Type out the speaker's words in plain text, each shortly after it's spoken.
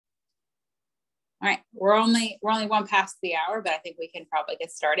All right, we're only one past the hour, but I think we can probably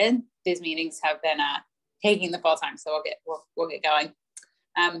get started. These meetings have been taking the full time, so we'll get going.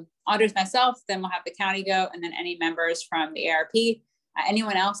 I'll introduce myself, then we'll have the county go, and then any members from the ARP.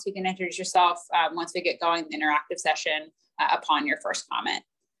 Anyone else, you can introduce yourself once we get going the interactive session upon your first comment.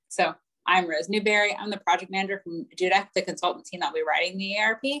 So I'm Rose Newberry. I'm the project manager from JUDEC, the consultant team that'll be writing the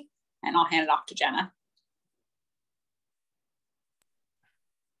ARP, and I'll hand it off to Jenna.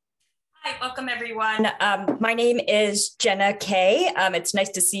 Hi, welcome everyone. My name is Jenna Kay. It's nice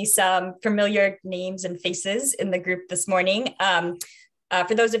to see some familiar names and faces in the group this morning.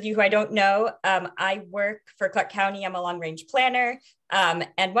 For those of you who I don't know, I work for Clark County. I'm a long-range planner.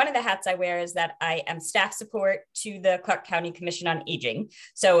 And one of the hats I wear is that I am staff support to the Clark County Commission on Aging.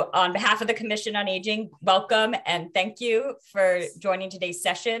 So on behalf of the Commission on Aging, welcome and thank you for joining today's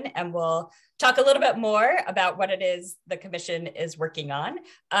session. And we'll talk a little bit more about what it is the Commission is working on.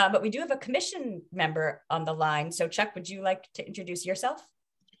 But we do have a Commission member on the line. So Chuck, would you like to introduce yourself?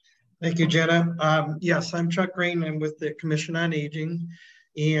 Thank you, Jenna. Yes, I'm Chuck Green. I'm with the Commission on Aging,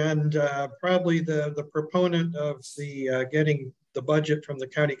 and probably the proponent of the getting the budget from the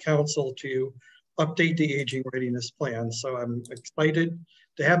County Council to update the Aging Readiness Plan. So I'm excited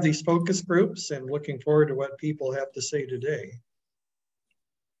to have these focus groups and looking forward to what people have to say today.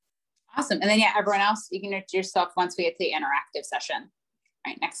 Awesome. And then, yeah, everyone else, you can introduce yourself once we get to the interactive session. All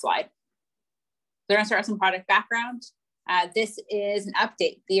right, next slide. We're going to start with some product background. This is an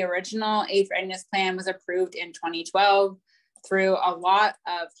update. The original Age Readiness Plan was approved in 2012 through a lot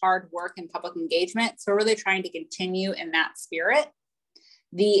of hard work and public engagement. So we're really trying to continue in that spirit.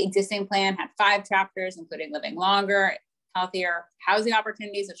 The existing plan had 5 chapters, including living longer, healthier, housing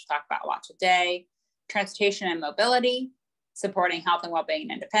opportunities, which we'll talk about a lot today, transportation and mobility, supporting health and well-being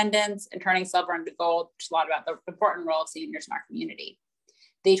and independence, and turning silver into gold, which is a lot about the important role of seniors in our community.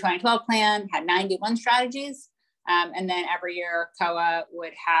 The 2012 plan had 91 strategies, and then every year COA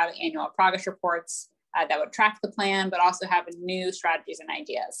would have annual progress reports that would track the plan, but also have new strategies and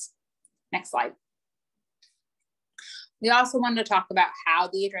ideas. Next slide. We also wanted to talk about how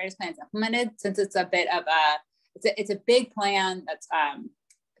the Age Readiness Plan is implemented, since it's a bit of it's a big plan that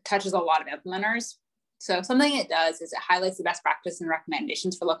touches a lot of implementers. So something it does is it highlights the best practice and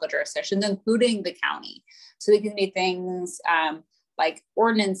recommendations for local jurisdictions, including the county. So they can be things like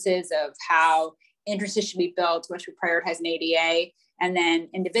ordinances of how entrances should be built, which would prioritize an ADA, and then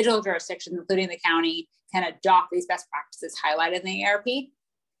individual jurisdictions, including the county, can adopt these best practices highlighted in the ARP.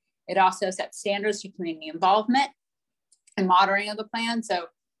 It also sets standards for community involvement and monitoring of the plan. So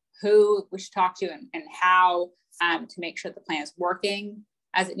who we should talk to and how to make sure the plan is working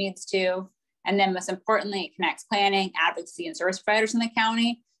as it needs to. And then most importantly, it connects planning, advocacy, and service providers in the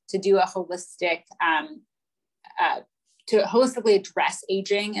county to do a holistic, to holistically address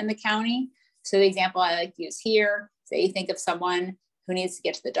aging in the county. So the example I like to use here, say you think of someone who needs to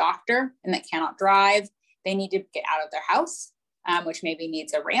get to the doctor and that cannot drive. They need to get out of their house, which maybe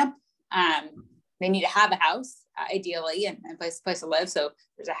needs a ramp. They need to have a house, ideally, and a place to live. So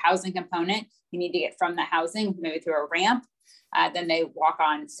there's a housing component. You need to get from the housing, maybe through a ramp. Then they walk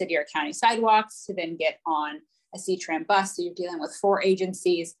on city or county sidewalks to then get on a C-Tram bus. So you're dealing with 4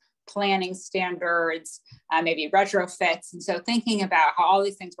 agencies, planning standards, maybe retrofits. And so thinking about how all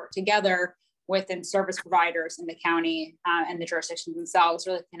these things work together within service providers in the county and the jurisdictions themselves,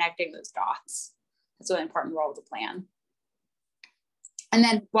 really connecting those dots. That's a really important role of the plan. And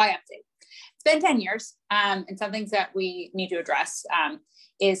then why update? It's been 10 years, and some things that we need to address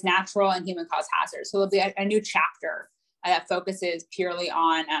is natural and human caused hazards. So there'll be a new chapter that focuses purely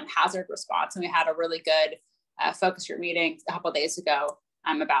on hazard response. And we had a really good focus group meeting a couple of days ago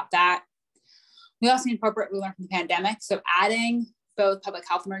about that. We also incorporate what we learned from the pandemic. So adding both public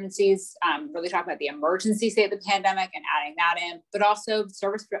health emergencies, really talking about the emergency state of the pandemic and adding that in, but also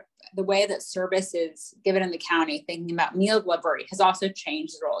service, the way that service is given in the county, thinking about meal delivery has also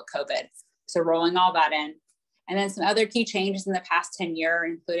changed the role of COVID. So rolling all that in. And then some other key changes in the past 10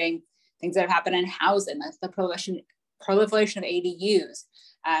 years, including things that have happened in housing, like the proliferation of ADUs,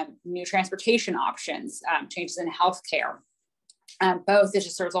 new transportation options, changes in healthcare, both as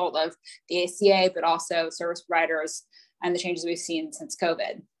just a result of the ACA, but also service providers and the changes we've seen since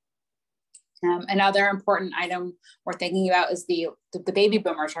COVID. Another important item we're thinking about is the baby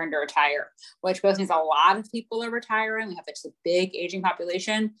boomers starting to retire, which both means a lot of people are retiring. We have just a big aging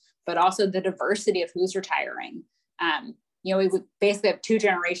population, but also the diversity of who's retiring. We would basically have 2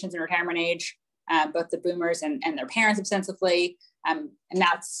 generations in retirement age, both the boomers and their parents extensively. And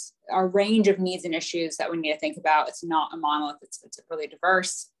that's a range of needs and issues that we need to think about. It's not a monolith, it's really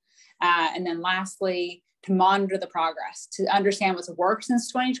diverse. And then lastly, to monitor the progress, to understand what's worked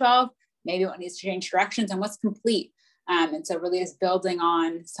since 2012, maybe what needs to change directions, and what's complete. And so really is building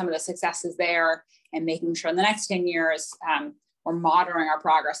on some of the successes there and making sure in the next 10 years, we're monitoring our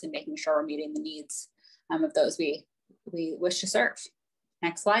progress and making sure we're meeting the needs of those we wish to serve.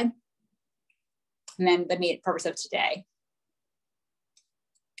 Next slide. And then the main purpose of today.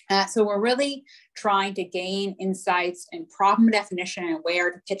 So we're really trying to gain insights and problem definition and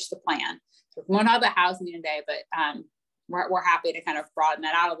where to pitch the plan. So we won't talk about housing today, but we're happy to kind of broaden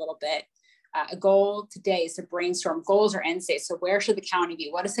that out a little bit. A goal today is to brainstorm goals or end states. So where should the county be?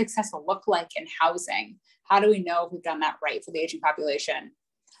 What does success look like in housing? How do we know if we've done that right for the aging population?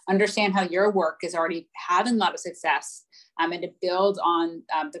 Understand how your work is already having a lot of success, and to build on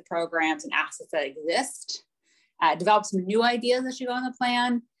the programs and assets that exist. Develop some new ideas as you go on the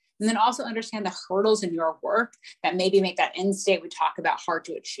plan, and then also understand the hurdles in your work that maybe make that end state we talk about hard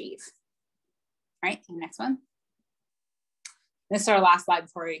to achieve. All right, and next one. This is our last slide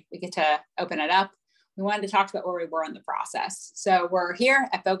before we get to open it up. We wanted to talk about where we were in the process. So we're here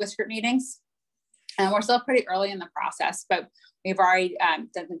at focus group meetings, and we're still pretty early in the process, but we've already done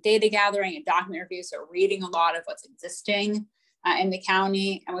some data gathering and document reviews, so reading a lot of what's existing in the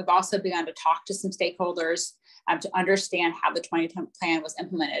county. And we've also begun to talk to some stakeholders to understand how the 2010 plan was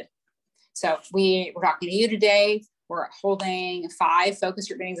implemented. So we're talking to you today. We're holding 5 focus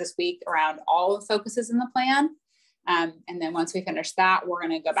group meetings this week around all the focuses in the plan. And then once we finish that, we're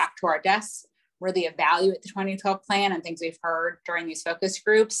going to go back to our desks, really evaluate the 2012 plan and things we've heard during these focus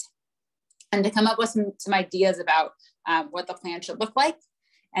groups, and to come up with some ideas about what the plan should look like.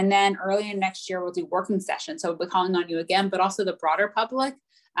 And then early in next year, we'll do working sessions. So we'll be calling on you again, but also the broader public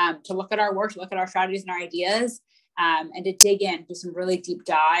to look at our work, to look at our strategies and our ideas, and to dig in, do some really deep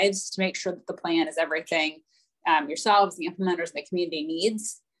dives to make sure that the plan is everything yourselves, the implementers, and the community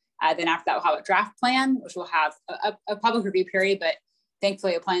needs. Then after that, we'll have a draft plan, which will have a public review period, but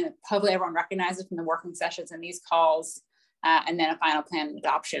thankfully a plan that hopefully everyone recognizes from the working sessions and these calls, and then a final plan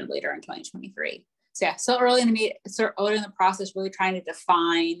adoption later in 2023. So yeah, so early in the process, really trying to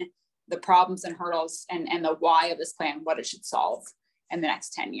define the problems and hurdles and the why of this plan, what it should solve in the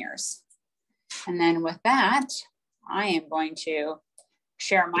next 10 years. And then with that, I am going to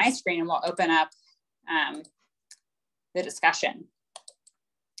share my screen and we'll open up the discussion.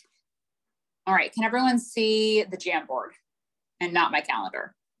 All right, can everyone see the Jamboard and not my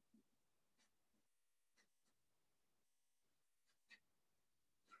calendar?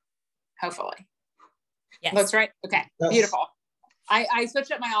 Hopefully. Yes. Looks right. Okay, yes. Beautiful. I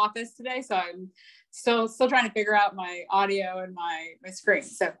switched up my office today, so I'm still trying to figure out my audio and my screen.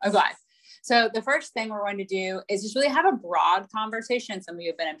 So I'm glad. So the first thing we're going to do is just really have a broad conversation. Some of you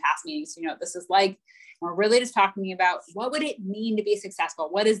have been in past meetings, you know what this is like. We're really just talking about what would it mean to be successful?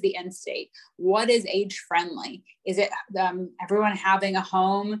 What is the end state? What is age friendly? Is it everyone having a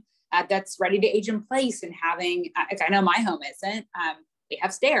home that's ready to age in place and having, I know my home isn't, we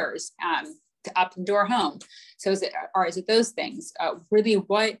have stairs to up into our home. So is it those things? Really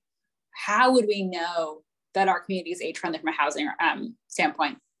how would we know that our community is age friendly from a housing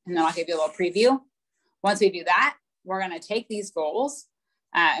standpoint? And then I'll give you a little preview. Once we do that, we're going to take these goals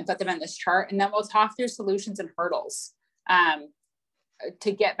and put them in this chart, and then we'll talk through solutions and hurdles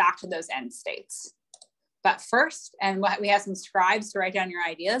to get back to those end states. But first, and we have some scribes to write down your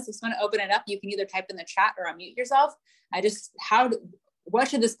ideas. Just want to open it up. You can either type in the chat or unmute yourself. What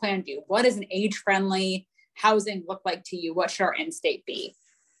should this plan do? What does an age-friendly housing look like to you? What should our end state be?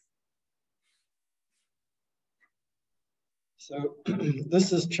 So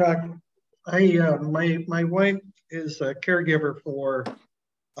this is Chuck. My wife is a caregiver for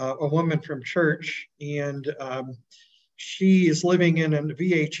a woman from church, and she is living in a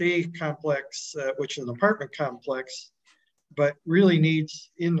VHA complex, which is an apartment complex, but really needs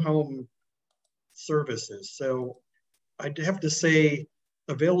in-home services. So I'd have to say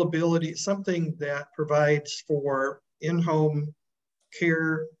availability, something that provides for in-home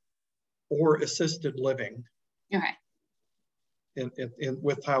care or assisted living. Okay.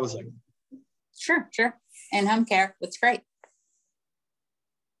 With housing. Sure. And home care, that's great.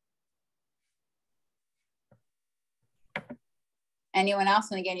 Anyone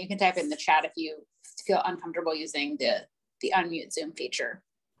else? And again, you can type it in the chat if you feel uncomfortable using the unmute Zoom feature.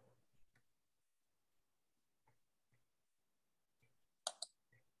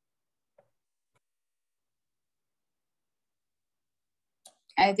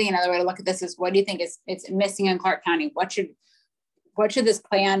 I think another way to look at this is, what do you think it's missing in Clark County? What should this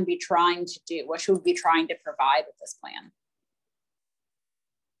plan be trying to do? What should we be trying to provide with this plan?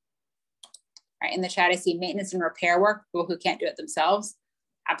 All right, in the chat, I see maintenance and repair work, people who can't do it themselves.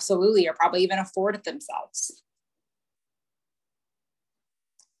 Absolutely, or probably even afford it themselves.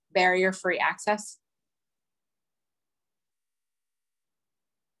 barrier-free access.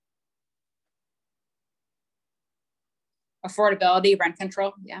 Affordability, rent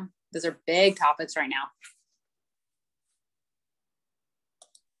control. Yeah, those are big topics right now.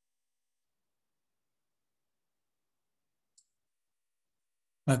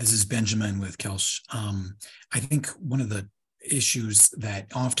 This is Benjamin with Kelsch. I think one of the issues that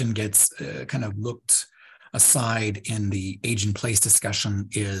often gets kind of looked aside in the age and place discussion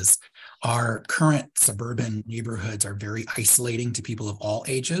is our current suburban neighborhoods are very isolating to people of all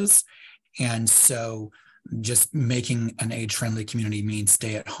ages. And so just making an age-friendly community means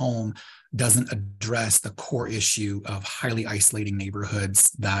stay at home doesn't address the core issue of highly isolating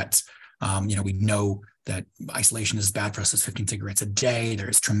neighborhoods that, we know that isolation is bad for us as 15 cigarettes a day.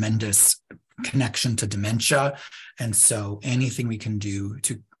 There's tremendous connection to dementia. And so anything we can do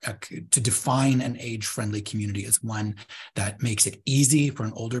to define an age-friendly community as one that makes it easy for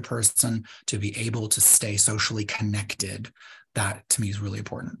an older person to be able to stay socially connected, that to me is really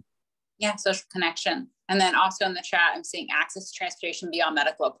important. Yeah, social connection. And then also in the chat, I'm seeing access to transportation beyond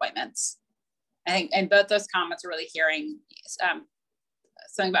medical appointments. I think in both those comments, we're really hearing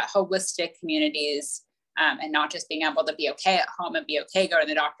something about holistic communities and not just being able to be okay at home and be okay going to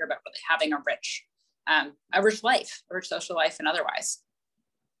the doctor, but really having a rich life, a rich social life and otherwise.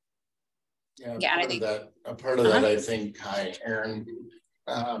 Yeah, and I think a part of that, I think, hi, Aaron,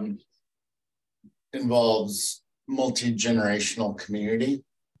 involves multi-generational community.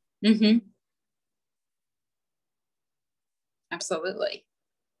 Mm-hmm. Absolutely.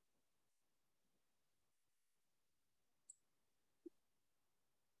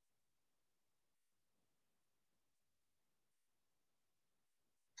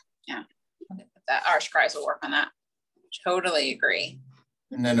 Yeah, that our scribes will work on that. Totally agree.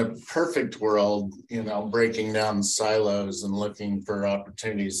 And in a perfect world, breaking down silos and looking for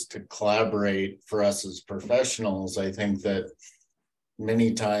opportunities to collaborate for us as professionals, I think that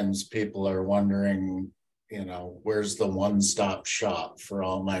many times people are wondering, where's the one-stop shop for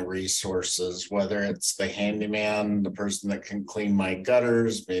all my resources, whether it's the handyman, the person that can clean my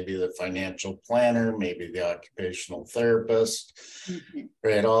gutters, maybe the financial planner, maybe the occupational therapist,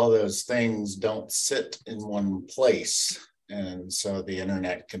 right? All those things don't sit in one place. And so the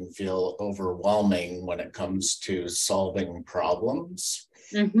internet can feel overwhelming when it comes to solving problems.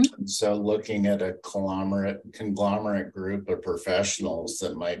 And so looking at a conglomerate group of professionals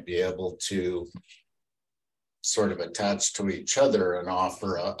that might be able to sort of attach to each other and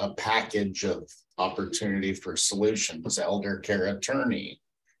offer a package of opportunity for solutions, elder care attorney,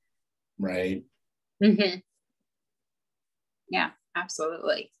 right? Yeah,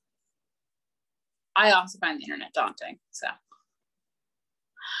 absolutely. I also find the internet daunting, so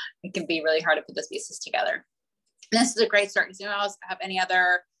it can be really hard to put those pieces together. And this is a great start. Does anyone else have any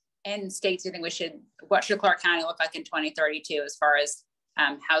other end states you think what should Clark County look like in 2032 as far as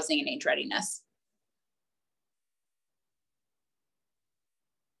housing and age readiness?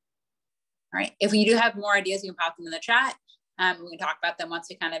 All right, if you do have more ideas, you can pop them in the chat. We can talk about them once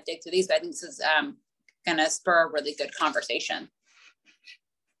we kind of dig through these, but I think this is gonna spur a really good conversation.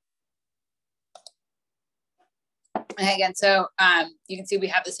 And again, so you can see we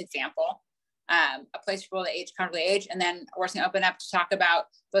have this example, a place for people to comfortably age, and then we're going to open up to talk about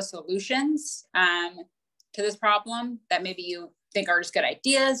the solutions to this problem that maybe you think are just good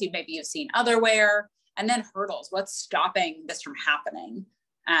ideas, maybe you've seen otherwhere, and then hurdles, what's stopping this from happening.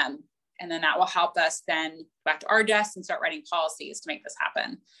 And then that will help us then go back to our desk and start writing policies to make this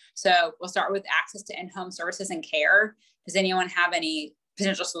happen. So we'll start with access to in-home services and care. Does anyone have any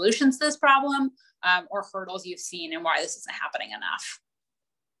potential solutions to this problem or hurdles you've seen and why this isn't happening enough?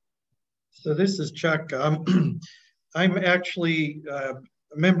 So this is Chuck. I'm actually a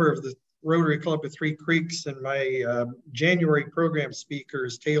member of the Rotary Club of Three Creeks, and my January program speaker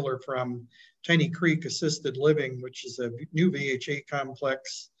is Taylor from Tiny Creek Assisted Living, which is a new VHA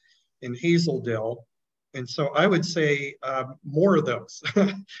complex in Hazeldale. And so I would say more of those,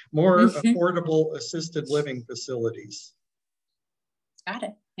 more affordable assisted living facilities. Got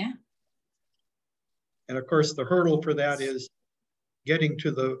it, yeah. And of course, the hurdle for that is getting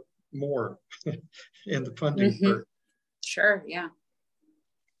to the more in the funding part. Sure, yeah.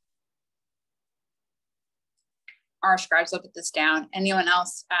 Our scribes will put this down. Anyone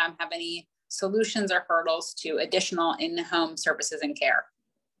else have any solutions or hurdles to additional in-home services and care?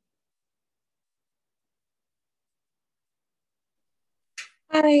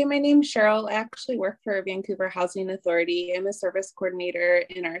 Hi, my name's Cheryl. I actually work for Vancouver Housing Authority. I'm a service coordinator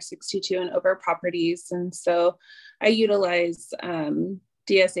in our 62 and over properties. And so I utilize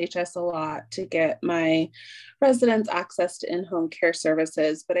DSHS a lot to get my residents access to in-home care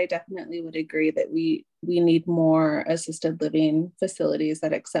services, but I definitely would agree that we need more assisted living facilities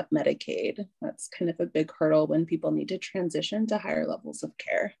that accept Medicaid. That's kind of a big hurdle when people need to transition to higher levels of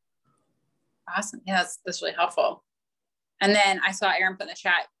care. Awesome. Yeah, that's really helpful. And then I saw Aaron put in the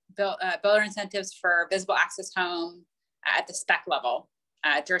chat, builder incentives for visible access home at the spec level,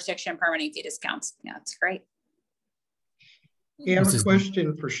 jurisdiction, permitting fee discounts. Yeah, that's great. I have a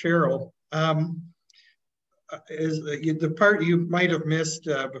question for Cheryl. Is the part you might have missed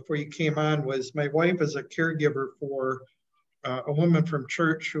before you came on was my wife is a caregiver for a woman from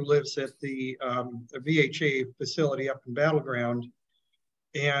church who lives at the VHA facility up in Battleground,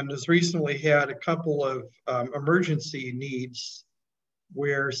 and has recently had a couple of emergency needs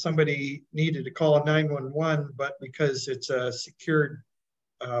where somebody needed to call 911, but because it's a secured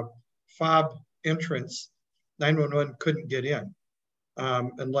fob entrance, 911 couldn't get in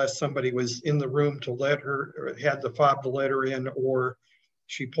unless somebody was in the room to let her, or had the fob to let her in, or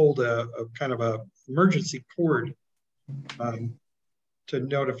she pulled a kind of a emergency cord to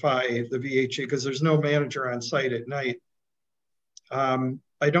notify the VHA, because there's no manager on site at night.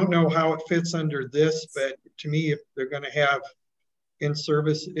 I don't know how it fits under this, but to me, if they're going to have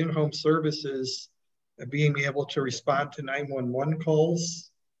in-home services, being able to respond to 911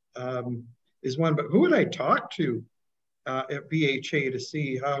 calls is one. But who would I talk to at VHA to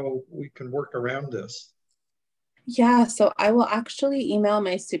see how we can work around this? Yeah, so I will actually email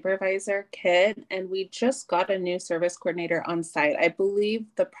my supervisor, Kit, and we just got a new service coordinator on site. I believe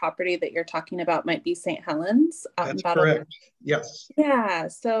the property that you're talking about might be St. Helens. That's correct. Yes. Yeah,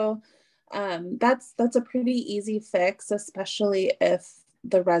 so that's a pretty easy fix, especially if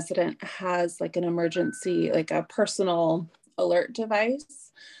the resident has like an emergency, like a personal alert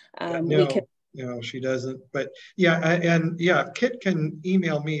device. No, she doesn't. But yeah, Kit can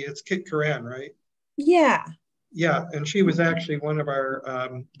email me. It's Kit Coran, right? Yeah. Yeah, and she was actually one of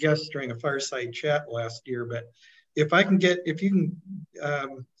our guests during a fireside chat last year. But if you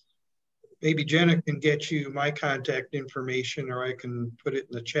can, maybe Jenna can get you my contact information, or I can put it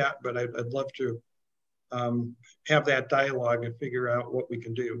in the chat. But I'd love to have that dialogue and figure out what we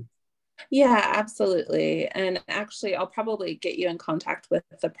can do. Yeah, absolutely. And actually, I'll probably get you in contact with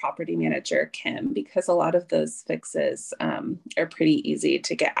the property manager, Kim, because a lot of those fixes are pretty easy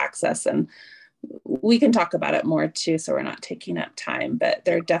to get access, and we can talk about it more too, so we're not taking up time, but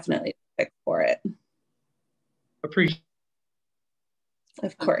they're definitely a fix for it. Appreciate.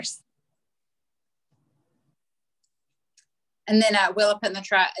 Of course. And then Willa put in the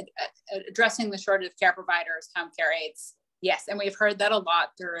chat, addressing the shortage of care providers, home care aides. Yes, and we've heard that a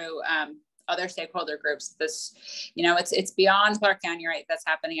lot through other stakeholder groups. This, it's beyond Clark County, right? That's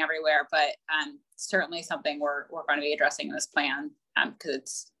happening everywhere, but certainly something we're going to be addressing in this plan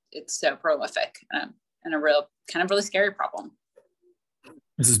because it's so prolific and a real kind of really scary problem.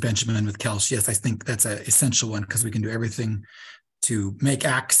 This is Benjamin with Kelch. Yes, I think that's an essential one because we can do everything to make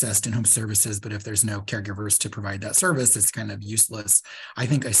access to in-home services, but if there's no caregivers to provide that service, it's kind of useless. I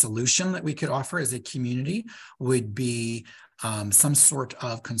think a solution that we could offer as a community would be some sort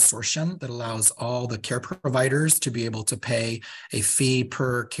of consortium that allows all the care providers to be able to pay a fee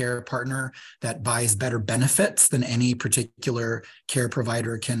per care partner that buys better benefits than any particular care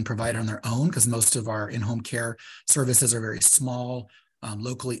provider can provide on their own, because most of our in-home care services are very small,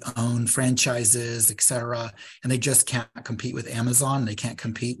 locally owned franchises, et cetera, and they just can't compete with Amazon. They can't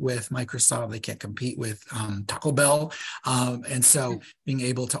compete with Microsoft. They can't compete with Taco Bell. And so being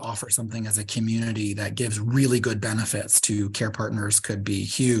able to offer something as a community that gives really good benefits to care partners could be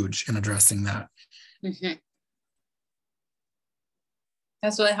huge in addressing that. Mm-hmm.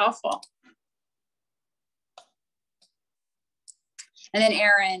 That's really helpful. And then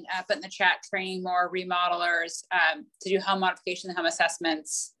Aaron put in the chat, training more remodelers to do home modification and home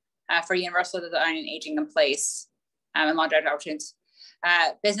assessments for universal design and aging in place and longevity opportunities.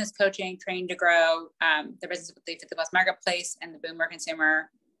 Business coaching, trained to grow the business with the 50 plus marketplace and the boomer consumer,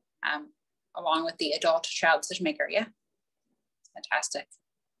 along with the adult child decision maker. Yeah, fantastic.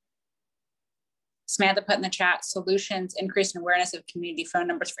 Samantha put in the chat, solutions, increase in awareness of community phone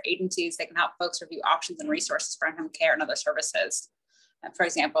numbers for agencies that can help folks review options and resources for in-home care and other services. For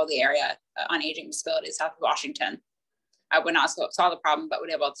example, the area on aging and disability, South of Washington, would not solve the problem, but would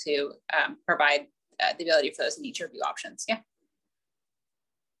be able to provide the ability for those need to review options. Yeah.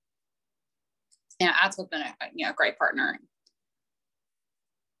 Yeah, ATS's been a great partner.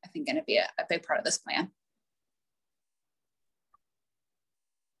 I think going to be a big part of this plan.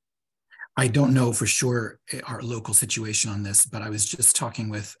 I don't know for sure our local situation on this, but I was just talking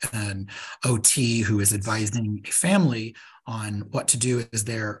with an OT who is advising a family on what to do as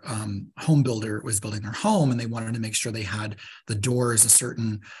their home builder was building their home, and they wanted to make sure they had the doors a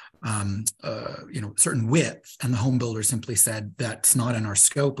certain certain width, and the home builder simply said, that's not in our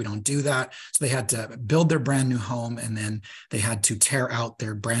scope, we don't do that. So they had to build their brand new home, and then they had to tear out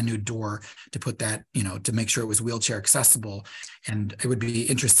their brand new door to put that, to make sure it was wheelchair accessible. And it would be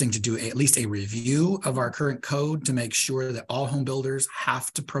interesting to do at least a review of our current code to make sure that all home builders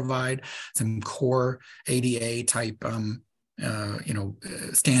have to provide some core ADA type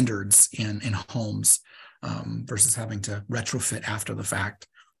standards in homes, versus having to retrofit after the fact.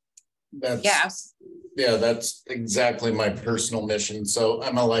 That's exactly my personal mission. So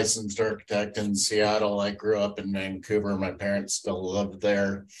I'm a licensed architect in Seattle. I grew up in Vancouver. My parents still live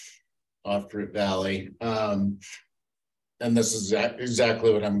there off Root Valley. And this is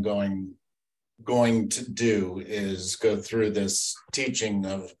exactly what I'm going to do, is go through this teaching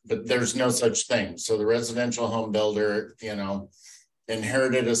of, but there's no such thing. So the residential home builder,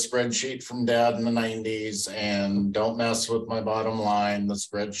 inherited a spreadsheet from dad in the 90s, and don't mess with my bottom line. The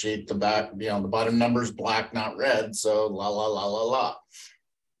spreadsheet, the bottom number's black, not red. So la, la, la, la, la.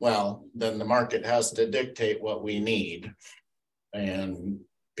 Well, then the market has to dictate what we need. And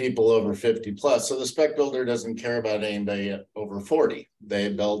people over 50 plus. So the spec builder doesn't care about anybody over 40. They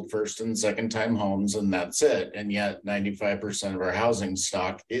build first and second time homes, and that's it. And yet 95% of our housing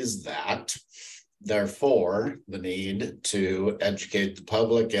stock is that. Therefore, the need to educate the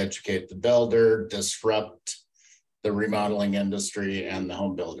public, educate the builder, disrupt the remodeling industry and the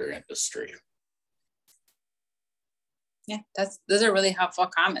home builder industry. Yeah, those are really helpful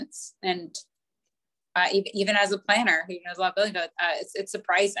comments. And even as a planner who knows a lot of building code, it's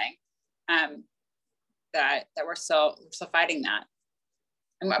surprising that we're still fighting that.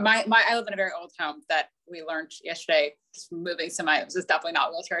 And I live in a very old home that we learned yesterday, just moving some items is definitely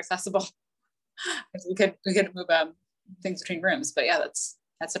not wheelchair accessible. we could move things between rooms, but yeah, that's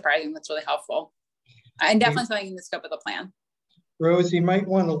surprising. That's really helpful, and definitely something in the scope of the plan. Rose, you might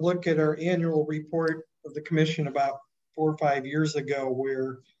want to look at our annual report of the commission about 4 or 5 years ago,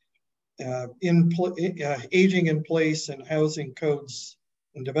 where aging in place and housing codes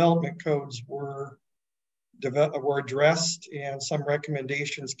and development codes were addressed, and some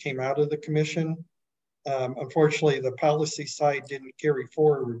recommendations came out of the commission. Unfortunately, the policy side didn't carry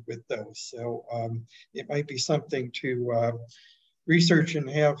forward with those. So it might be something to research and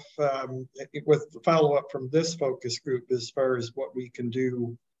have with follow-up from this focus group as far as what we can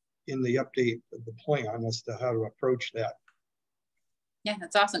do in the update of the plan as to how to approach that. Yeah,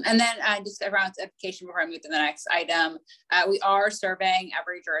 that's awesome. And then just around education before I move to the next item, we are surveying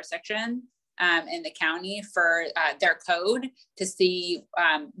every jurisdiction in the county for their code to see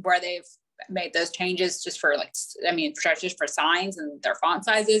where they've made those changes, just for just for signs and their font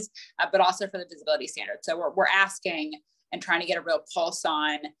sizes, but also for the visibility standards. So we're asking and trying to get a real pulse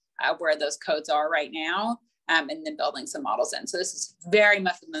on where those codes are right now, and then building some models in. So this is very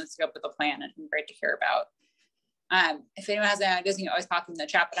much within the scope of the plan, and great to hear about. If anyone has any ideas, you can always pop in the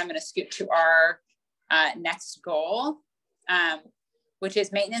chat, but I'm going to scoot to our next goal, which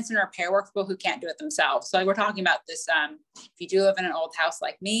is maintenance and repair work for people who can't do it themselves. So we're talking about this, if you do live in an old house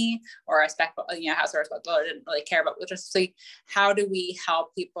like me, or a spec, house where a spec builder didn't really care about logistically, how do we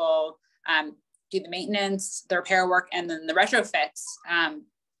help people do the maintenance, the repair work, and then the retrofits?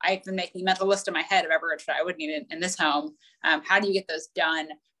 I've been making a mental list in my head of every retrofit I would need in this home. How do you get those done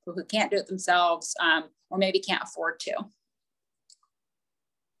for people who can't do it themselves, or maybe can't afford to?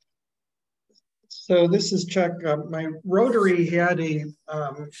 So this is Chuck. My Rotary had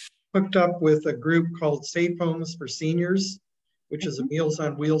hooked up with a group called Safe Homes for Seniors, which is a Meals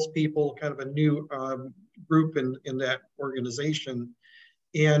on Wheels people, kind of a new group in that organization.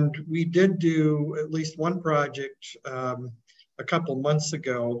 And we did do at least one project a couple months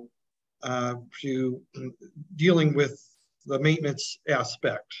ago to dealing with the maintenance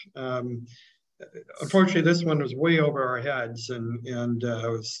aspect. Unfortunately, this one was way over our heads, and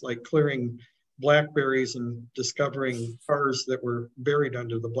it was like clearing blackberries and discovering cars that were buried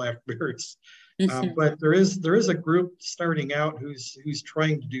under the blackberries. But there is a group starting out who's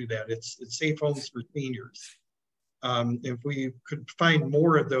trying to do that. It's Safe Homes for Seniors. If we could find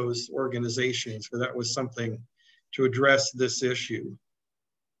more of those organizations, for that was something to address this issue.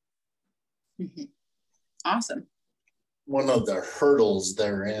 Awesome. One of the hurdles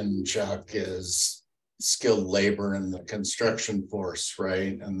therein, Chuck, is skilled labor in the construction force,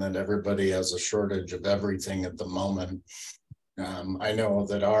 right? And that everybody has a shortage of everything at the moment. I know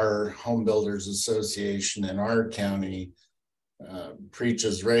that our Home Builders Association in our county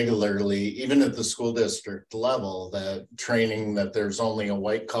preaches regularly, even at the school district level, that training that there's only a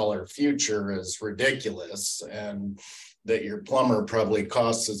white collar future is ridiculous. And that your plumber probably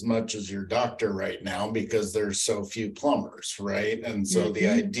costs as much as your doctor right now because there's so few plumbers, right? And so the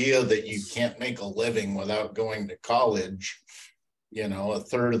idea that you can't make a living without going to college, you know, a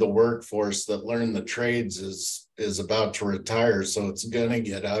third of the workforce that learn the trades is about to retire, so it's going to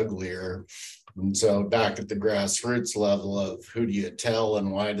get uglier. And so back at the grassroots level of who do you tell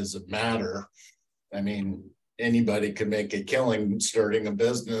and why does it matter? I mean, anybody could make a killing starting a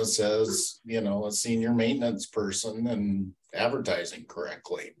business as, you know, a senior maintenance person and advertising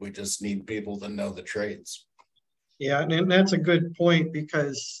correctly. We just need people to know the trades. Yeah, and that's a good point,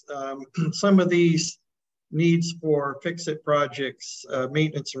 because some of these needs for fix-it projects,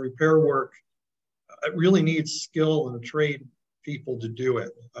 maintenance and repair work, it really needs skill and trade people to do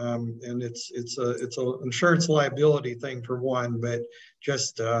it. And it's a insurance liability thing for one, but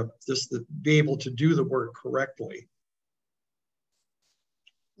just to be able to do the work correctly.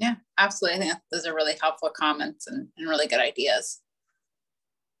 Yeah, absolutely. I think those are really helpful comments and really good ideas.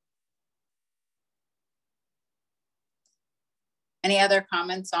 Any other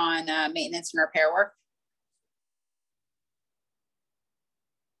comments on maintenance and repair work?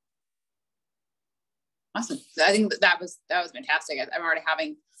 Awesome. I think that was fantastic. I'm already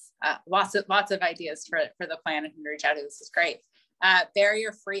having lots of ideas for the plan and can reach out to. This is great.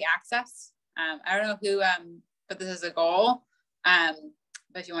 Barrier-free access. I don't know who put this as a goal, but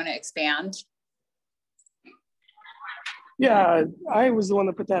if you want to expand. Yeah, I was the one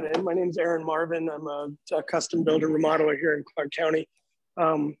that put that in. My name's Aaron Marvin. I'm a custom builder remodeler here in Clark County.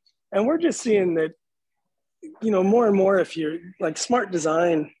 And we're just seeing that, you know, more and more, if you're like, smart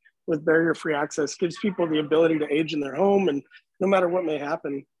design with barrier-free access gives people the ability to age in their home, and no matter what may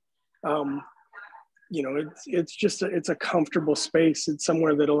happen, you know, it's just it's a comfortable space. It's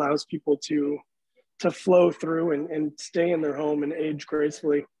somewhere that allows people to flow through and stay in their home and age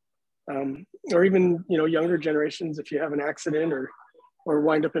gracefully. Or even, you know, younger generations, if you have an accident or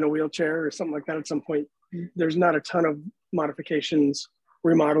wind up in a wheelchair or something like that at some point, there's not a ton of modifications,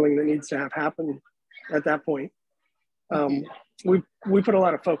 remodeling that needs to happen at that point. We put a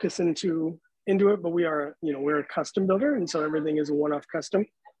lot of focus into it, but we're a custom builder, and so everything is a one-off custom.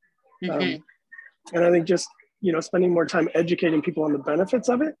 And I think just, you know, spending more time educating people on the benefits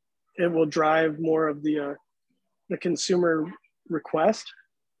of it, it will drive more of the consumer request,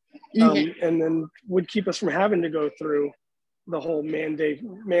 and then would keep us from having to go through the whole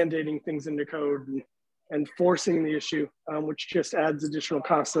mandating things into code and forcing the issue, which just adds additional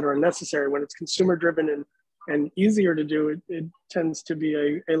costs that are unnecessary. When it's consumer driven and easier to do, it tends to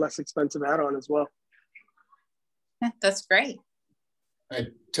be a less expensive add-on as well. That's great. I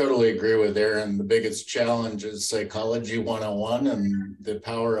totally agree with Aaron. The biggest challenge is psychology 101 and the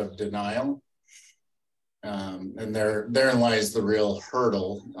power of denial. And therein lies the real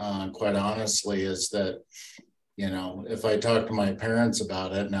hurdle, quite honestly, is that, you know, if I talk to my parents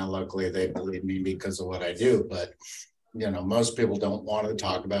about it, now luckily they believe me because of what I do, but, you know, most people don't want to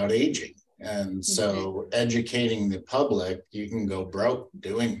talk about aging. And so educating the public, you can go broke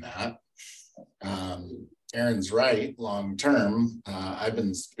doing that. Aaron's right, long term. I've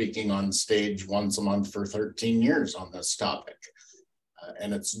been speaking on stage once a month for 13 years on this topic.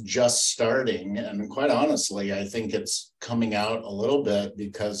 And it's just starting. And quite honestly, I think it's coming out a little bit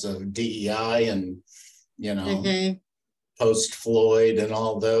because of DEI and, you know, post Floyd and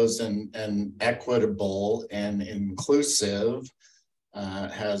all those, and equitable and inclusive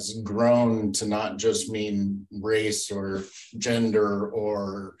has grown to not just mean race or gender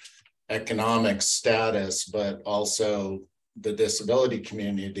or economic status, but also the disability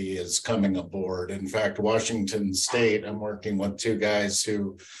community is coming aboard. In fact, Washington State, I'm working with two guys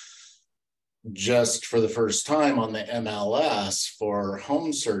who just for the first time on the MLS for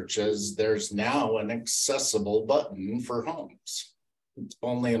home searches, there's now an accessible button for homes. It's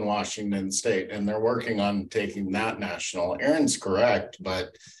only in Washington State, and they're working on taking that national. Aaron's correct,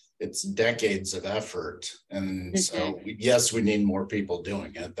 but it's decades of effort. And so yes, we need more people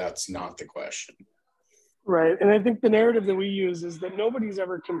doing it. That's not the question. Right. And I think the narrative that we use is that nobody's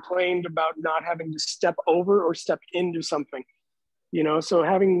ever complained about not having to step over or step into something, you know, so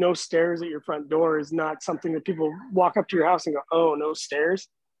having no stairs at your front door is not something that people walk up to your house and go, oh, no stairs.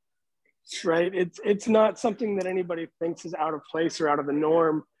 Right. It's not something that anybody thinks is out of place or out of the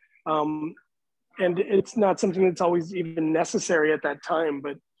norm. And it's not something that's always even necessary at that time.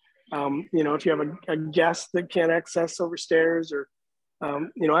 But, you know, if you have a guest that can't access over stairs, or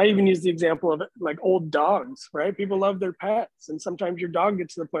you know, I even use the example of like old dogs, right? People love their pets, and sometimes your dog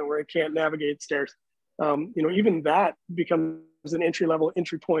gets to the point where it can't navigate stairs. You know, even that becomes an entry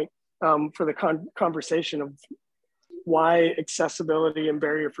point for the conversation of why accessibility and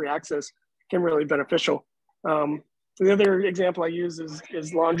barrier-free access can really be beneficial. And The other example I use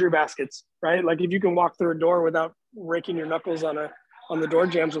is laundry baskets, right? Like if you can walk through a door without raking your knuckles on the door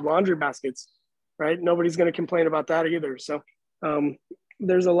jambs with laundry baskets, right? Nobody's going to complain about that either. So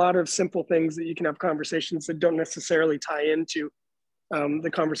there's a lot of simple things that you can have conversations that don't necessarily tie into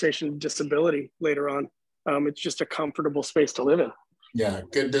the conversation of disability later on. It's just a comfortable space to live in. Yeah,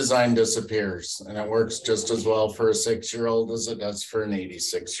 good design disappears, and it works just as well for a 6-year-old as it does for an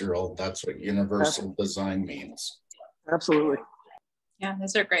 86-year-old. That's what universal design means. Absolutely. Yeah,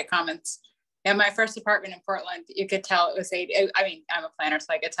 those are great comments. Yeah, my first apartment in Portland, you could tell it was I mean, I'm a planner,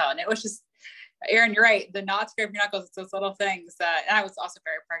 so I could tell. And it was just, Aaron, you're right. The not scrape your knuckles, it's those little things. And I was also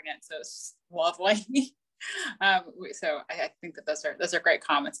very pregnant, so it's lovely. So I think that those are great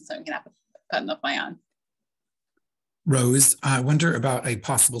comments and something we can have to put in the plan. Rose, I wonder about a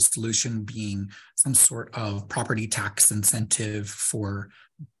possible solution being some sort of property tax incentive for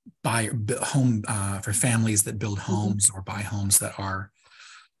for families that build homes or buy homes that are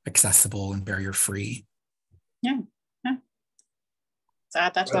accessible and barrier free. Yeah. So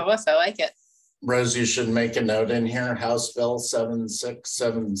that's the list. I like it. Rose, you should make a note in here. House Bill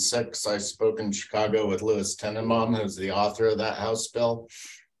 7676. I spoke in Chicago with Louis Tenenbaum, who's the author of that House bill.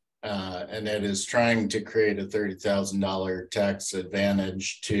 And it is trying to create a $30,000 tax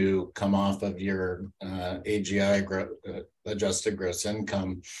advantage to come off of your AGI adjusted gross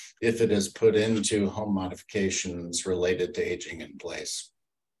income if it is put into home modifications related to aging in place.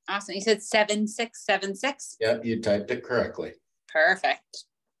 Awesome. You said 7676? Yep, you typed it correctly. Perfect.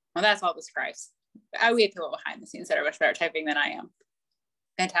 Well, that's all the scribes. We have people behind the scenes that are much better typing than I am.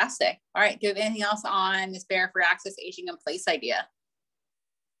 Fantastic. All right. Do you have anything else on this barrier for access aging in place idea?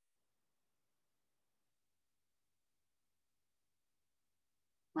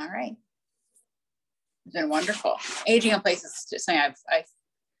 All right. It's been wonderful. Aging in place is just something I've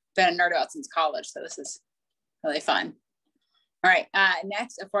been a nerd about since college, so this is really fun. All right,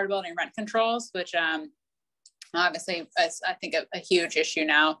 next, affordability and rent controls, which obviously is, I think, a huge issue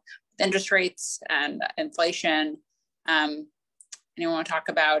now with interest rates and inflation. Anyone want to talk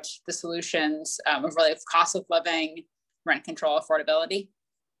about the solutions of really cost of living, rent control, affordability?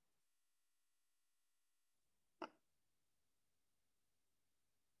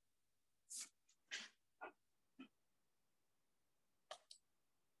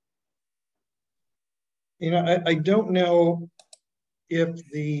 I don't know if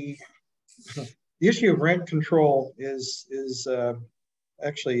the issue of rent control is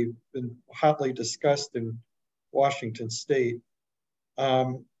actually been hotly discussed in Washington State.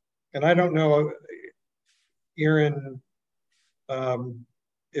 And I don't know, Aaron,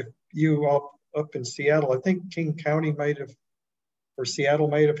 if you up in Seattle, I think King County or Seattle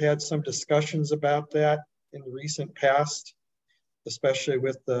might have had some discussions about that in the recent past, especially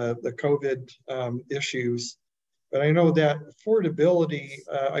with the COVID issues. But I know that affordability,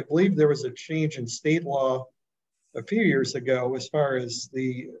 I believe there was a change in state law a few years ago as far as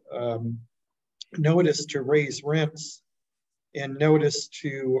the notice to raise rents and notice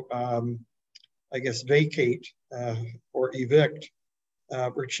to, I guess, vacate or evict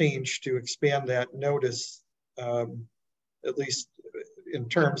were changed to expand that notice, at least in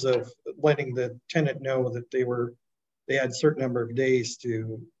terms of letting the tenant know that they had a certain number of days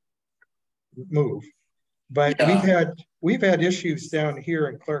to move. But yeah, we've had issues down here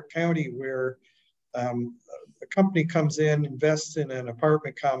in Clark County where a company comes in, invests in an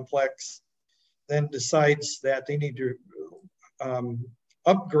apartment complex, then decides that they need to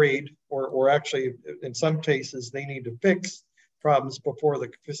upgrade or actually in some cases they need to fix problems before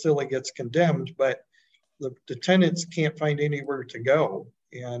the facility gets condemned, but the tenants can't find anywhere to go.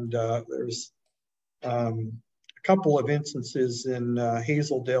 And there's a couple of instances in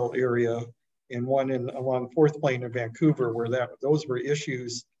Hazeldale area and one along 4th Plain in Vancouver where those were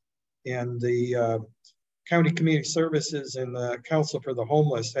issues, and the County Community Services and the Council for the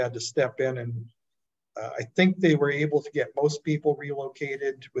Homeless had to step in, and I think they were able to get most people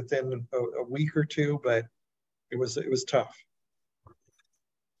relocated within a week or two, but it was tough.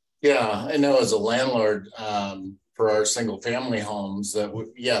 Yeah, I know as a landlord for our single family homes that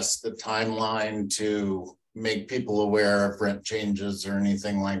yes, the timeline to make people aware of rent changes or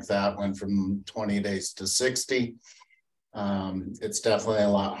anything like that went from 20 days to 60. It's definitely a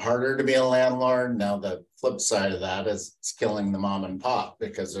lot harder to be a landlord. Now the flip side of that is it's killing the mom and pop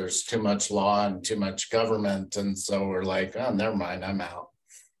because there's too much law and too much government. And so we're like, oh, never mind, I'm out.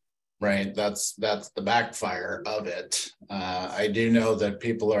 Right, that's the backfire of it. I do know that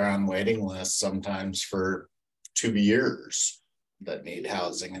people are on waiting lists sometimes for 2 years that need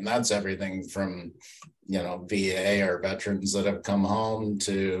housing. And that's everything from, VA or veterans that have come home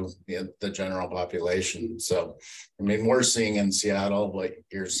to the general population. So, I mean, we're seeing in Seattle what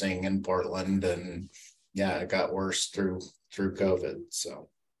you're seeing in Portland, and yeah, it got worse through COVID. So.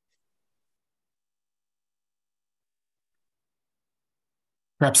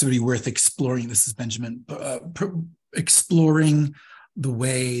 Perhaps it would be worth exploring, this is Benjamin, exploring the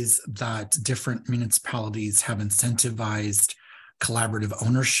ways that different municipalities have incentivized collaborative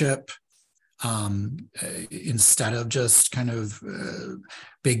ownership instead of just kind of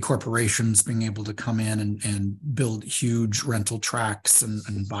big corporations being able to come in and build huge rental tracts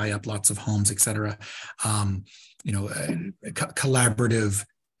and buy up lots of homes, et cetera. Collaborative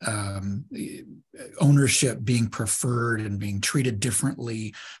ownership being preferred and being treated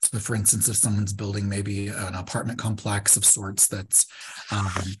differently. So for instance, if someone's building maybe an apartment complex of sorts that's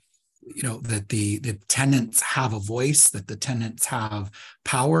that the tenants have a voice, that the tenants have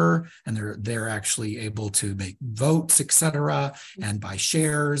power, and they're actually able to make votes, et cetera, and buy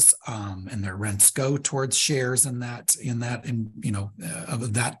shares, and their rents go towards shares of that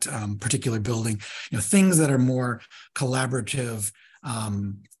particular building. Things that are more collaborative,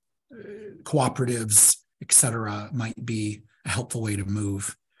 cooperatives, et cetera, might be a helpful way to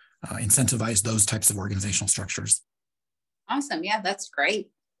move, incentivize those types of organizational structures. Awesome. Yeah, that's great.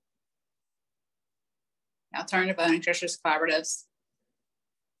 Alternative owning structures, collaboratives.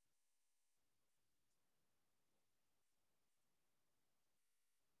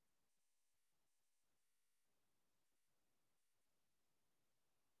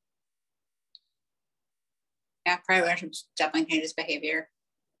 Yeah, private ownership definitely changes behavior.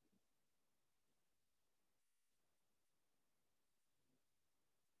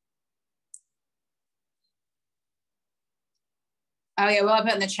 Oh yeah, well, I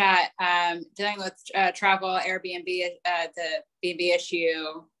put in the chat, dealing with travel, Airbnb, the B&B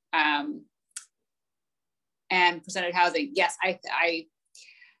issue, and percentage housing. Yes, I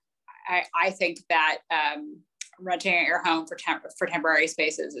think that renting out your home for temporary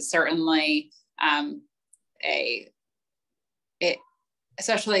spaces is certainly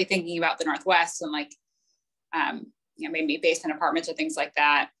especially thinking about the Northwest and maybe basement apartments or things like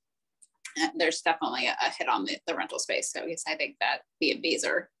that. There's definitely a hit on the rental space. So yes, I think that B&Bs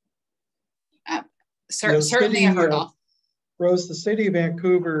are certainly a hurdle. Rose, the city of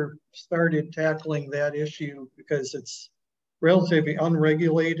Vancouver started tackling that issue because it's relatively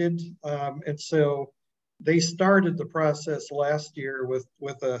unregulated. And so they started the process last year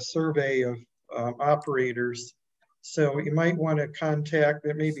with a survey of operators. So you might want to contact,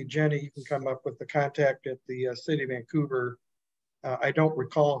 maybe Jenny, you can come up with the contact at the city of Vancouver. I don't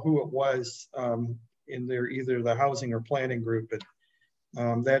recall who it was in either the housing or planning group, but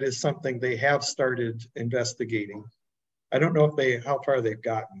that is something they have started investigating. I don't know how far they've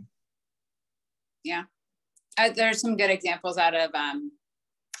gotten. Yeah, there's some good examples out of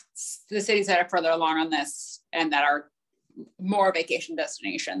the cities that are further along on this and that are more vacation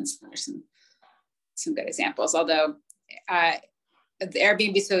destinations. There's some good examples, although the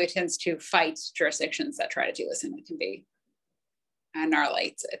Airbnb really tends to fight jurisdictions that try to do this, and it can be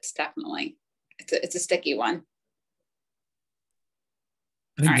gnarly. It's definitely it's a sticky one.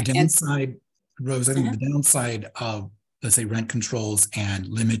 I think the downside, Rose, I think the downside of, let's say, rent controls and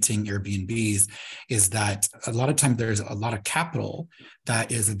limiting Airbnbs is that a lot of times there's a lot of capital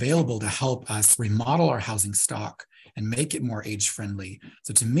that is available to help us remodel our housing stock and make it more age-friendly.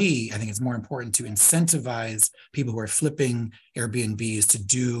 So to me, I think it's more important to incentivize people who are flipping Airbnbs to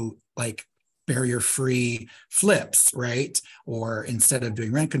do like barrier-free flips, right? Or instead of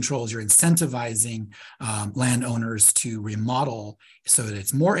doing rent controls, you're incentivizing landowners to remodel so that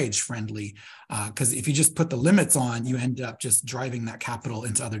it's more age-friendly. Because if you just put the limits on, you end up just driving that capital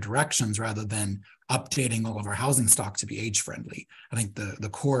into other directions rather than updating all of our housing stock to be age-friendly. I think the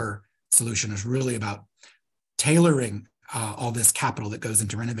core solution is really about tailoring all this capital that goes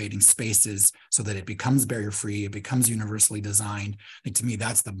into renovating spaces so that it becomes barrier-free, it becomes universally designed. I think to me,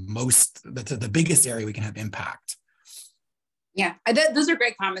 that's the biggest area we can have impact. Yeah, those are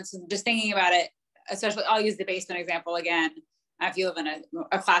great comments. And just thinking about it, especially, I'll use the basement example again. If you live in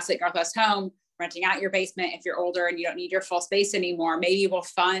a classic Northwest home, renting out your basement, if you're older and you don't need your full space anymore, maybe we'll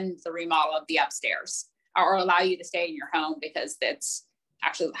fund the remodel of the upstairs or allow you to stay in your home because it's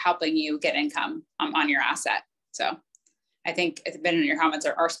actually helping you get income on your asset. So I think Ben and your comments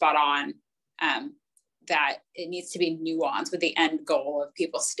are spot on, that it needs to be nuanced with the end goal of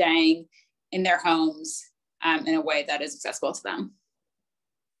people staying in their homes in a way that is accessible to them.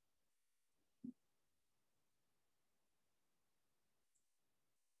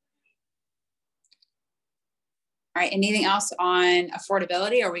 All right, anything else on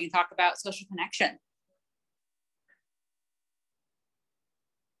affordability, or we can talk about social connection?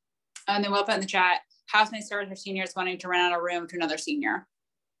 And then we'll put in the chat, housemate service for seniors wanting to rent out a room to another senior.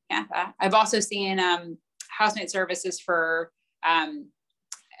 Yeah, I've also seen housemate services for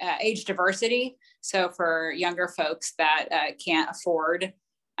age diversity. So for younger folks that can't afford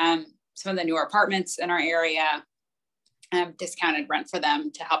some of the newer apartments in our area, discounted rent for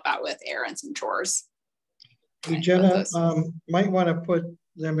them to help out with errands and chores. Hey, Jenna, might want to put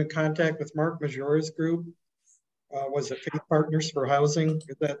them in contact with Mark Majora's group. Was it Faith Partners for Housing?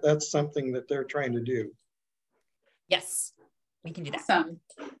 That's something that they're trying to do. Yes, we can do that. Awesome.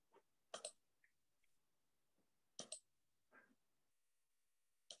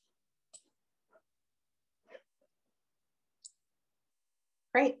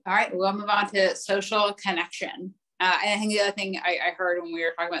 Great. All right, we'll move on to social connection. I think the other thing I heard when we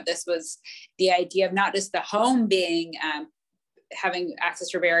were talking about this was the idea of not just the home being having access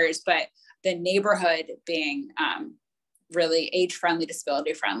to barriers, but the neighborhood being really age-friendly,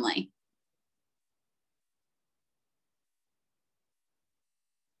 disability-friendly.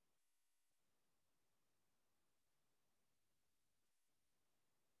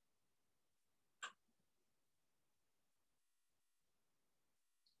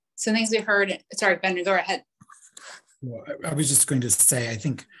 Some things we heard, sorry, Ben, go ahead. Well, I was just going to say, I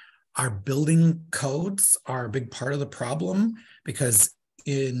think our building codes are a big part of the problem, because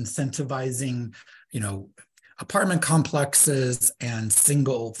incentivizing, apartment complexes and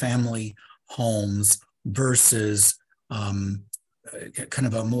single family homes versus kind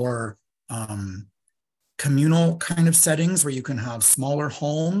of a more communal kind of settings where you can have smaller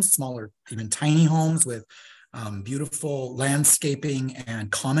homes, smaller, even tiny homes with beautiful landscaping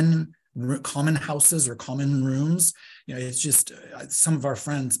and common houses or common rooms. It's just some of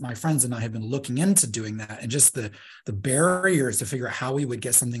my friends and I have been looking into doing that, and just the barriers to figure out how we would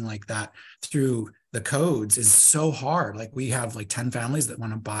get something like that through the codes is so hard. Like, we have like 10 families that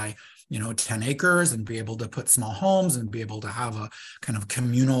want to buy 10 acres and be able to put small homes and be able to have a kind of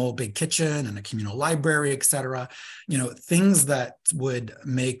communal big kitchen and a communal library, et cetera. Things that would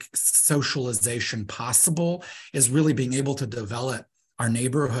make socialization possible is really being able to develop our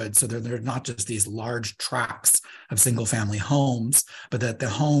neighborhood so that they're not just these large tracts of single family homes, but that the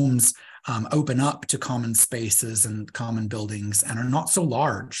homes open up to common spaces and common buildings and are not so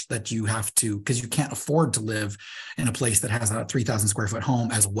large that you have to, because you can't afford to live in a place that has a 3,000 square foot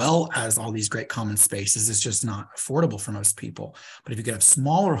home as well as all these great common spaces. It's just not affordable for most people. But if you could have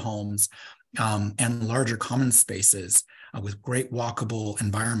smaller homes and larger common spaces with great walkable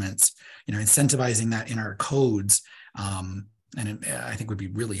environments, incentivizing that in our codes, I think would be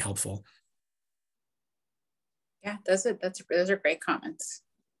really helpful. Yeah, those are great comments.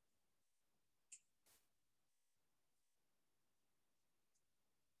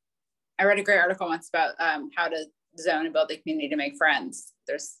 I read a great article once about how to zone and build a community to make friends.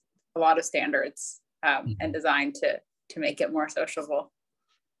 There's a lot of standards and design to make it more sociable.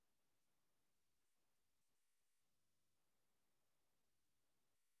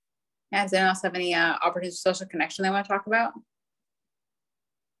 Yeah, does anyone else have any opportunities for social connection they want to talk about?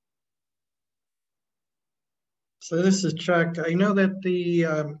 So this is Chuck. I know that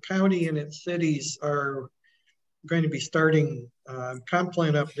the county and its cities are going to be starting comp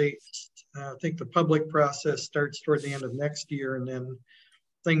plan updates. I think the public process starts toward the end of next year, and then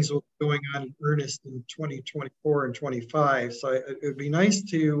things will be going on in earnest in 2024 and 25. So it would be nice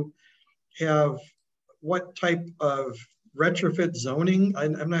to have what type of retrofit zoning,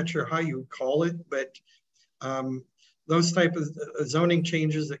 I'm not sure how you call it, but those type of zoning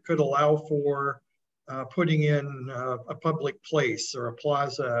changes that could allow for putting in a public place or a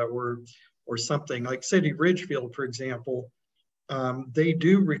plaza or something like City Ridgefield, for example. They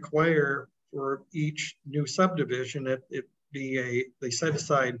do require for each new subdivision that it be they set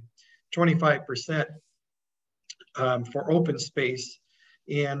aside 25% for open space.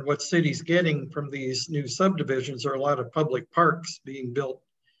 And what city's getting from these new subdivisions are a lot of public parks being built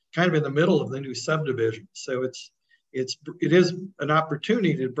kind of in the middle of the new subdivision. So it is an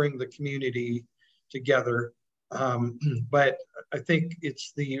opportunity to bring the community together. But I think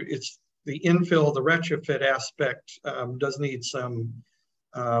it's the infill, the retrofit aspect does need some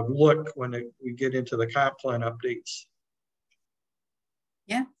look when we get into the comp plan updates.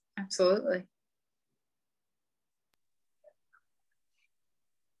 Yeah, absolutely.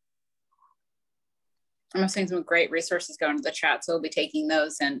 I'm seeing some great resources go into the chat, so we'll be taking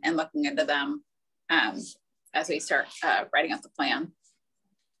those and looking into them as we start writing out the plan.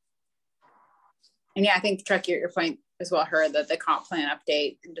 And yeah, I think, Chuck, your point as well heard that the comp plan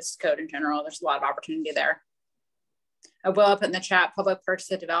update and just code in general, there's a lot of opportunity there. I will put in the chat, public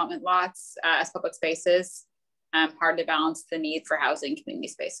purchase of development lots as public spaces. Hard to balance the need for housing community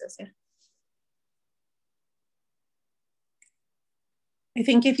spaces. Yeah. I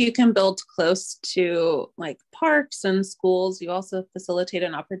think if you can build close to like parks and schools, you also facilitate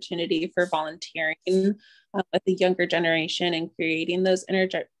an opportunity for volunteering with the younger generation and creating those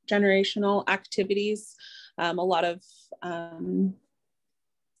intergenerational activities. A lot of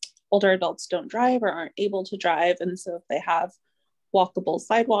older adults don't drive or aren't able to drive. And so if they have walkable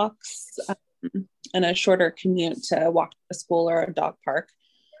sidewalks and a shorter commute to walk to a school or a dog park,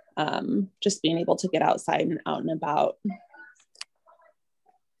 just being able to get outside and out and about.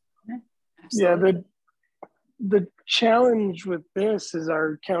 Absolutely. Yeah, the challenge with this is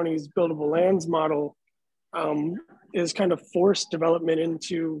our county's buildable lands model is kind of forced development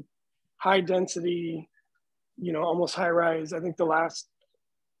into high density, almost high rise. I think the last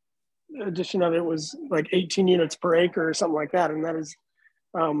edition of it was like 18 units per acre or something like that. And that is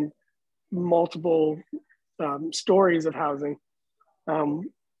multiple stories of housing,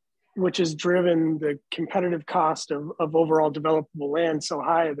 which has driven the competitive cost of overall developable land so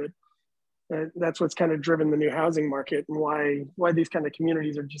high that that's what's kind of driven the new housing market and why these kind of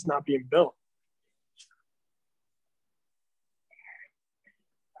communities are just not being built.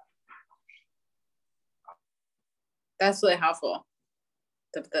 That's really helpful.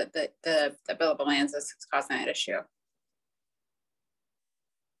 The billable lands is causing that issue.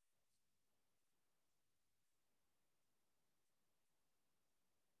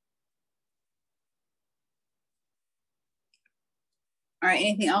 All right,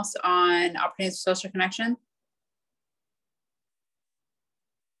 anything else on opportunities for social connection?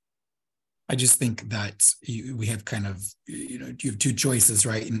 I just think that we have kind of, you have two choices,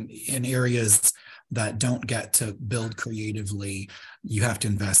 right? In areas that don't get to build creatively, you have to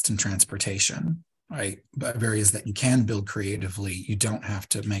invest in transportation, right? But areas that you can build creatively, you don't have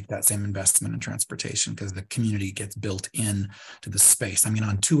to make that same investment in transportation because the community gets built in to the space. I mean,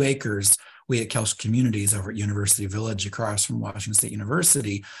 on 2 acres, we at Kelch Communities over at University Village across from Washington State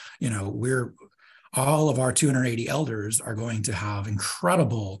University, all of our 280 elders are going to have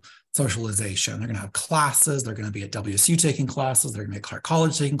incredible socialization. They're going to have classes. They're going to be at WSU taking classes. They're going to be at Clark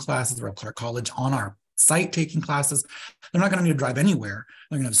College taking classes. They're at Clark College on our site taking classes. They're not going to need to drive anywhere.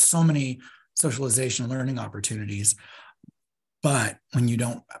 They're going to have so many socialization and learning opportunities. But when you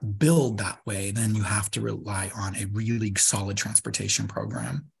don't build that way, then you have to rely on a really solid transportation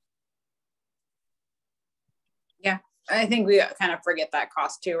program. Yeah, I think we kind of forget that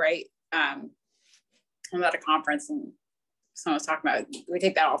cost too, right? I'm at a conference and someone was talking about, we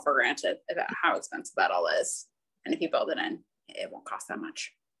take that all for granted about how expensive that all is. And if you build it in, it won't cost that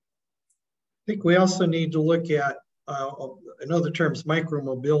much. I think we also need to look at, I know the term's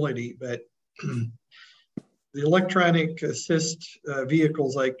micromobility, but the electronic assist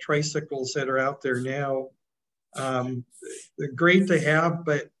vehicles like tricycles that are out there now, they're great to have,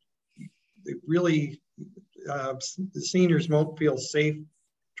 but they really, the seniors won't feel safe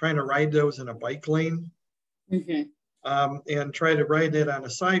trying to ride those in a bike lane. Mm-hmm. And try to ride it on a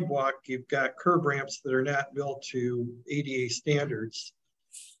sidewalk. You've got curb ramps that are not built to ADA standards.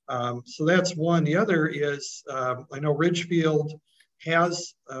 So that's one. The other is, I know Ridgefield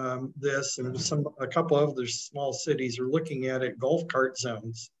has this, and a couple of other small cities are looking at it, golf cart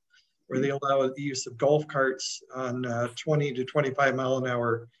zones, where they allow the use of golf carts on 20 to 25 mile an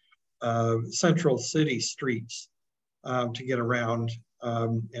hour central city streets to get around,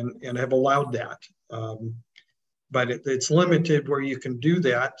 and have allowed that. But it's limited where you can do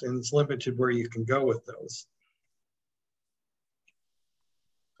that, and it's limited where you can go with those.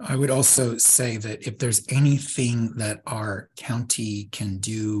 I would also say that if there's anything that our county can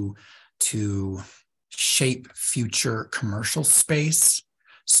do to shape future commercial space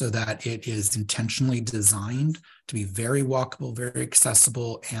so that it is intentionally designed to be very walkable, very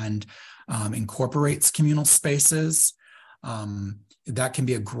accessible, and incorporates communal spaces, that can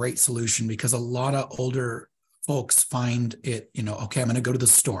be a great solution, because a lot of older folks find it, okay, I'm going to go to the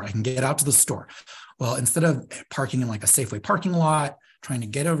store. I can get out to the store. Well, instead of parking in like a Safeway parking lot, trying to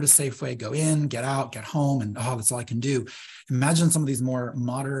get over to Safeway, go in, get out, get home, and that's all I can do. Imagine some of these more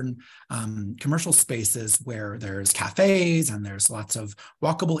modern commercial spaces where there's cafes and there's lots of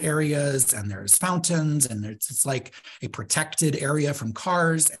walkable areas and there's fountains and it's like a protected area from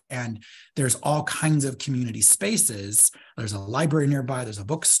cars, and there's all kinds of community spaces. There's a library nearby, there's a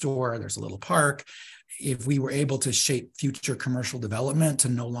bookstore, there's a little park. If we were able to shape future commercial development to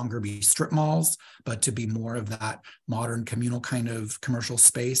no longer be strip malls, but to be more of that modern communal kind of commercial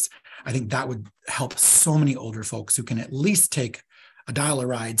space, I think that would help so many older folks who can at least take a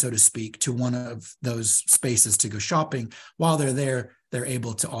dial-a-ride, so to speak, to one of those spaces to go shopping. While they're there, they're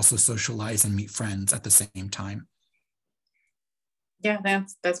able to also socialize and meet friends at the same time. Yeah,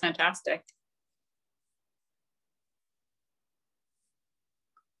 that's fantastic.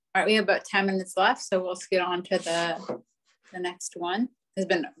 All right, we have about 10 minutes left, so we'll get on to the next one. It's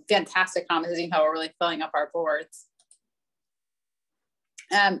been fantastic conversation how we're really filling up our boards.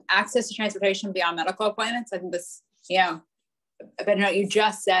 Access to transportation beyond medical appointments. I think this, but what you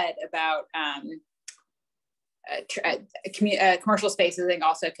just said about commercial spaces, I think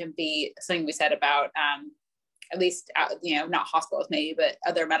also can be something we said about at least, not hospitals maybe, but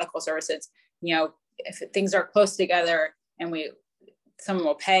other medical services. If things are close together and someone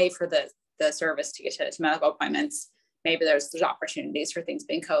will pay for the service to get to medical appointments, maybe there's opportunities for things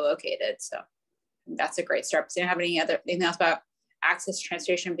being co-located. So that's a great start. So do you have anything else about access to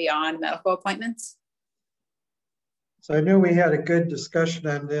transportation beyond medical appointments? So I know we had a good discussion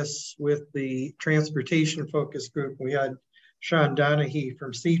on this with the transportation focus group. We had Sean Donahue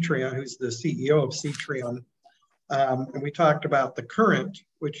from C-Tran, who's the CEO of C-Tran. And we talked about the current,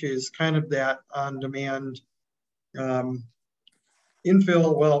 which is kind of that on-demand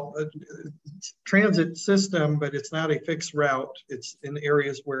infill, transit system, but it's not a fixed route. It's in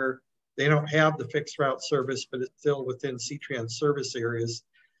areas where they don't have the fixed route service, but it's still within C-Tran service areas.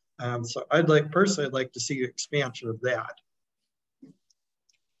 So I'd like to see expansion of that.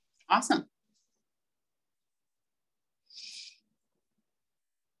 Awesome.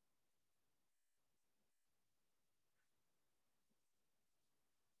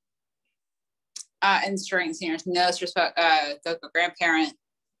 And ensuring seniors know the grandparent,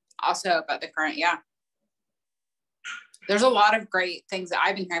 also about the current, There's a lot of great things that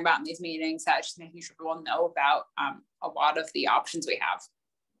I've been hearing about in these meetings, that just making sure people know about a lot of the options we have.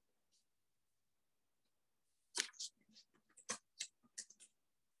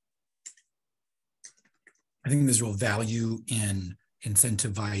 I think there's real value in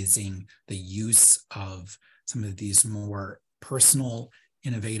incentivizing the use of some of these more personal,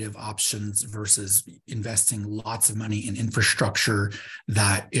 innovative options versus investing lots of money in infrastructure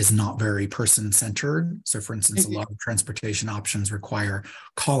that is not very person-centered. So for instance, a lot of transportation options require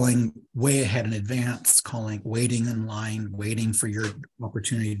calling way ahead in advance, waiting in line, waiting for your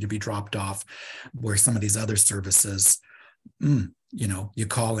opportunity to be dropped off, where some of these other services, you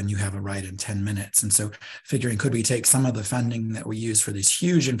call and you have a ride in 10 minutes. And so figuring, could we take some of the funding that we use for these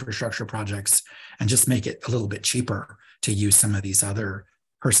huge infrastructure projects and just make it a little bit cheaper to use some of these other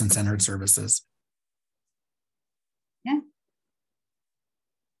person-centered services? Yeah.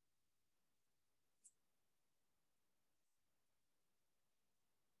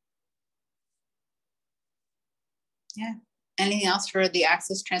 Yeah. Anything else for the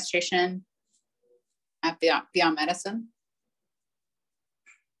access transportation beyond medicine?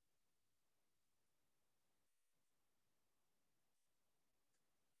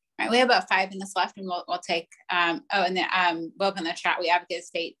 All right, we have about 5 minutes left, and we'll take, we'll open the chat. We advocate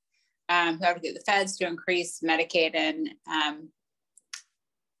state, who advocate the feds to increase Medicaid and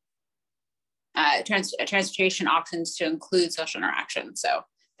transportation options to include social interaction. So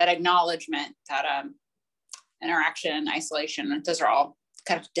that acknowledgement, that interaction, isolation, those are all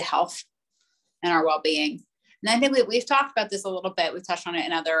kind of to health and our well-being. And I think we've talked about this a little bit. We've touched on it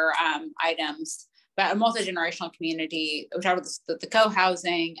in other items. But a multi-generational community, we talked about the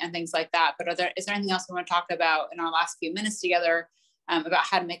co-housing and things like that. But is there anything else we want to talk about in our last few minutes together about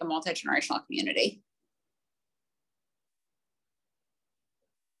how to make a multi-generational community?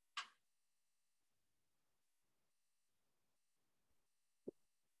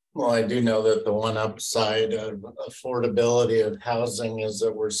 Well, I do know that the one upside of affordability of housing is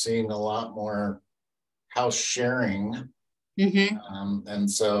that we're seeing a lot more house sharing. And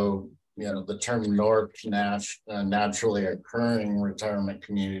so, the term North naturally occurring retirement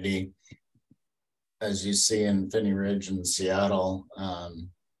community, as you see in Finney Ridge and Seattle,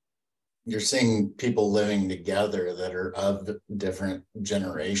 you're seeing people living together that are of different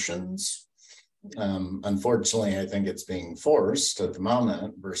generations. Unfortunately, I think it's being forced at the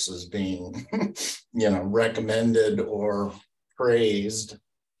moment versus being, recommended or praised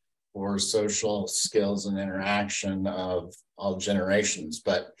for social skills and interaction of all generations.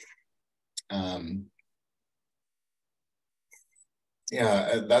 But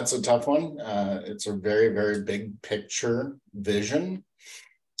that's a tough one. It's a very, very big picture vision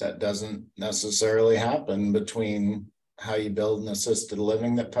that doesn't necessarily happen between how you build an assisted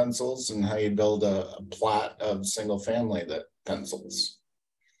living that pencils and how you build a plat of single family that pencils.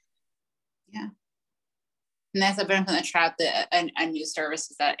 Yeah. And that's a bit from the chat, a new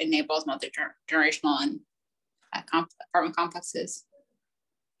services that enables multi-generational and apartment complexes.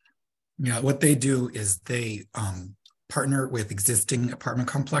 Yeah, what they do is they partner with existing apartment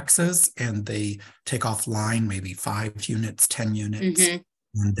complexes, and they take offline maybe 5 units, 10 units. Mm-hmm.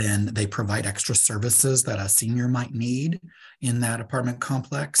 And then they provide extra services that a senior might need in that apartment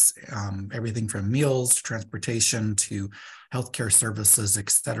complex, everything from meals to transportation to healthcare services, et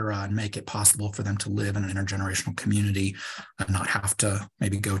cetera, and make it possible for them to live in an intergenerational community and not have to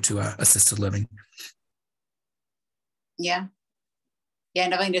maybe go to assisted living. Yeah. Yeah,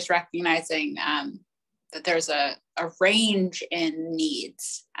 definitely just recognizing that there's a range in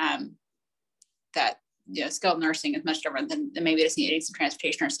needs that, you know, skilled nursing is much different than maybe just needing some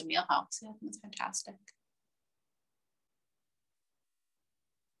transportation or some meal help. So I think that's fantastic.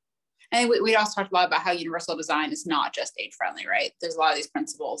 And we also talked a lot about how universal design is not just age friendly, right? There's a lot of these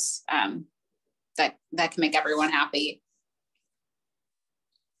principles that can make everyone happy.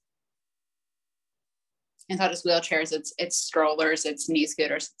 It's not just wheelchairs, it's strollers, it's knee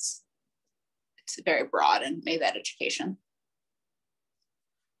scooters, it's very broad and made that education.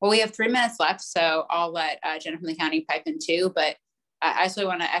 Well, we have 3 minutes left, so I'll let Jenna from the county pipe in too, but I actually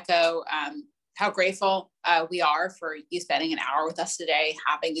want to echo how grateful we are for you spending an hour with us today,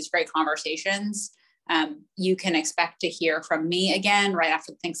 having these great conversations. You can expect to hear from me again right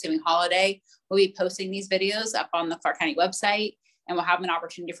after the Thanksgiving holiday. We'll be posting these videos up on the Clark County website, and we'll have an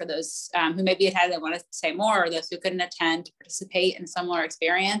opportunity for those who maybe attended and want to say more, or those who couldn't attend to participate in a similar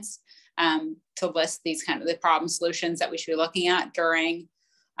experience, to list these kind of the problem solutions that we should be looking at during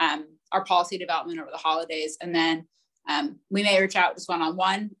our policy development over the holidays. And then we may reach out just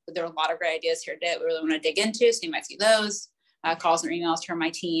one-on-one, but there are a lot of great ideas here today that we really want to dig into. So you might see those calls or emails from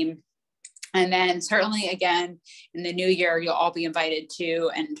my team. And then certainly again, in the new year, you'll all be invited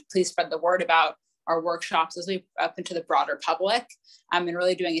to, and please spread the word about our workshops as we up into the broader public, and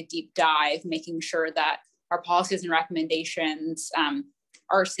really doing a deep dive, making sure that our policies and recommendations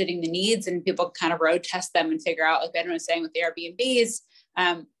are sitting the needs, and people kind of road test them and figure out, like Ben was saying with the Airbnbs,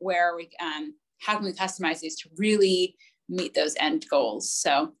 where we how can we customize these to really meet those end goals.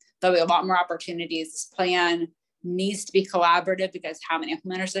 So there'll be a lot more opportunities. This plan needs to be collaborative because how many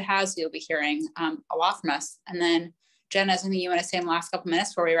implementers it has, so you'll be hearing a lot from us. And then Jenna, is there anything you want to say in the last couple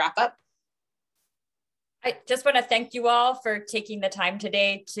minutes before we wrap up? I just want to thank you all for taking the time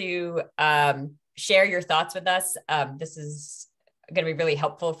today to share your thoughts with us. This is going to be really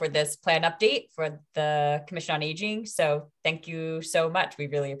helpful for this plan update for the Commission on Aging. So thank you so much. We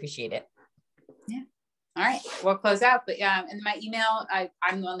really appreciate it. Yeah. All right. We'll close out. But in my email,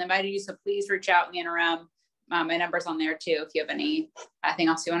 I'm the one that invited you. So please reach out in the interim. My number's on there too if you have anything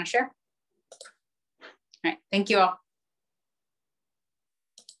else you want to share. All right. Thank you all.